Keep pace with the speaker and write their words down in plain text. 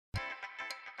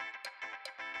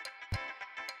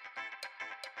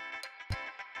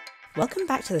Welcome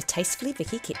back to the Tastefully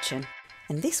Vikkie kitchen,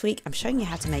 and this week I'm showing you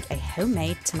how to make a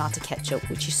homemade tomato ketchup,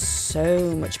 which is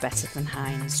so much better than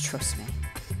Heinz, trust me.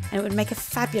 And it would make a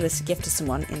fabulous gift to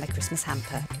someone in their Christmas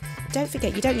hamper. Don't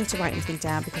forget, you don't need to write anything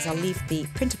down because I'll leave the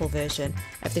printable version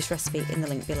of this recipe in the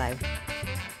link below.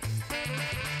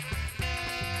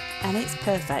 And it's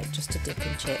perfect just to dip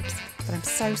in chips. But I'm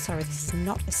so sorry, this is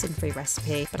not a sin-free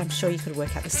recipe, but I'm sure you could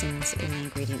work out the sins in the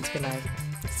ingredients below.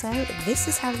 So this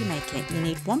is how you make it. You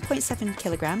need 1.7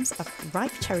 kilograms of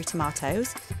ripe cherry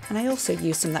tomatoes, and I also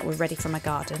used some that were ready from my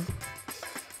garden.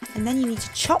 And then you need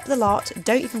to chop the lot.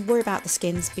 Don't even worry about the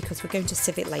skins because we're going to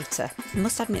sieve it later. I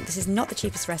must admit, this is not the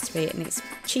cheapest recipe, and it's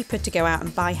cheaper to go out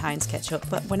and buy Heinz ketchup,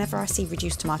 but whenever I see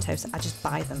reduced tomatoes, I just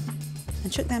buy them.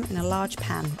 And chuck them in a large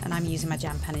pan, and I'm using my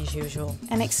jam pan as usual.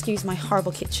 And excuse my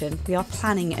horrible kitchen, we are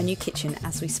planning a new kitchen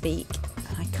as we speak,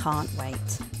 and I can't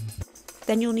wait.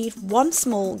 Then you'll need one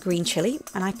small green chilli,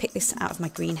 and I picked this out of my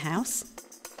greenhouse.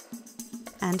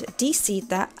 And de-seed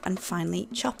that and finally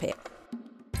chop it.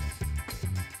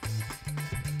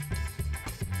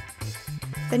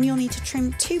 Then you'll need to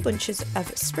trim 2 bunches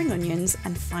of spring onions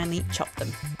and finally chop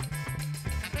them.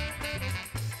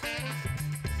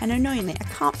 And annoyingly, I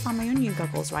can't find my onion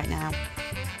goggles right now.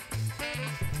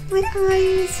 My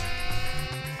eyes!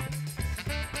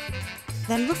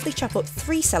 Then roughly chop up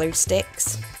 3 celery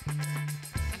sticks.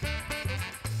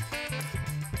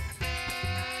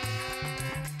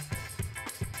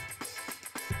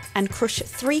 And crush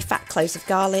 3 fat cloves of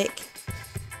garlic.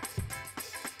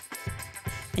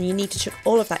 And you need to chuck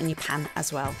all of that in your pan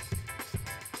as well.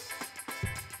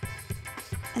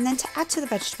 And then to add to the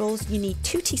vegetables, you need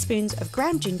 2 teaspoons of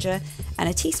ground ginger and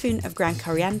a teaspoon of ground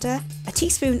coriander, a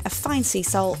teaspoon of fine sea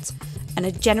salt, and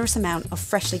a generous amount of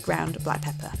freshly ground black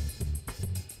pepper.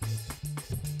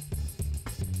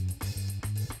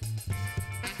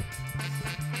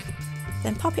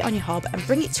 Then pop it on your hob and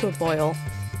bring it to a boil.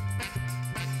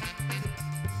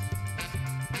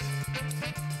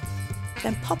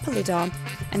 Then pop a lid on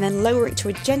and then lower it to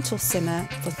a gentle simmer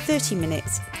for 30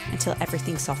 minutes until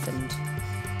everything's softened.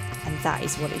 And that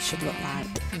is what it should look like,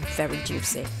 very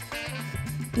juicy.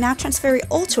 Now transfer it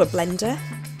all to a blender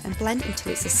and blend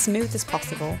until it's as smooth as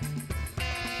possible.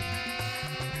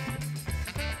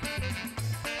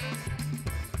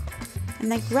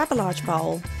 And then grab a large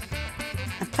bowl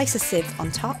and place a sieve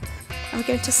on top, and we're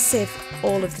going to sieve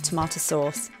all of the tomato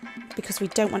sauce because we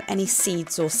don't want any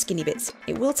seeds or skinny bits.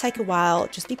 It will take a while,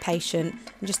 just be patient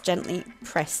and just gently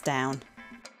press down.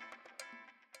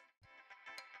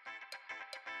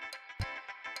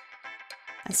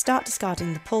 And start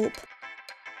discarding the pulp.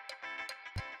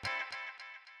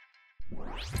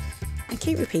 And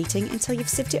keep repeating until you've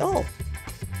sieved it all.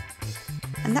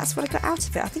 And that's what I got out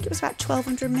of it. I think it was about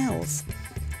 1200 mils.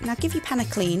 Now give your pan a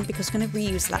clean because we're going to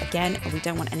reuse that again and we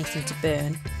don't want anything to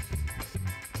burn.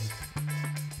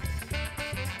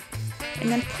 And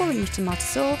then pour in your tomato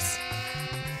sauce.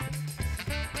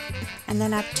 And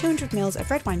then add 200 mils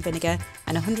of red wine vinegar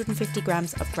and 150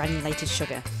 grams of granulated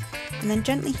sugar. And then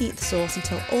gently heat the sauce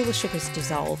until all the sugar is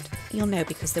dissolved. You'll know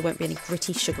because there won't be any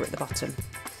gritty sugar at the bottom.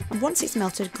 And once it's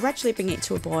melted, gradually bring it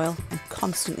to a boil and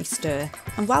constantly stir.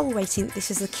 And while we're waiting,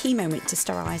 this is the key moment to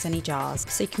sterilise any jars,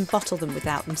 so you can bottle them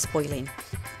without them spoiling.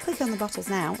 Click on the bottles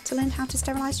now to learn how to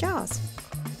sterilise jars.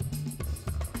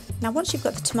 Now once you've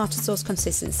got the tomato sauce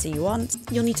consistency you want,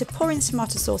 you'll need to pour in the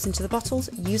tomato sauce into the bottles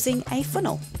using a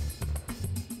funnel.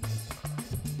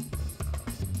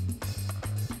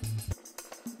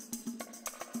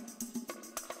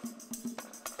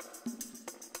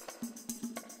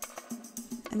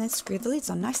 And then screw the lids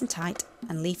on nice and tight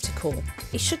and leave to cool.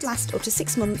 It should last up to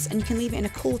 6 months and you can leave it in a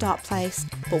cool, dark place,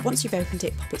 but once you've opened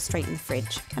it, pop it straight in the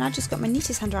fridge. And I just got my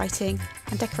neatest handwriting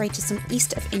and decorated some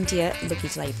East of India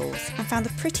luggage labels and found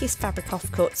the prettiest fabric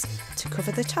offcuts to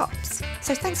cover the tops.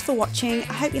 So thanks for watching.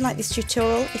 I hope you liked this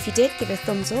tutorial. If you did, give it a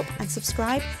thumbs up and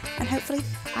subscribe, and hopefully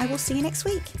I will see you next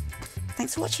week.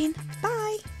 Thanks for watching. Bye!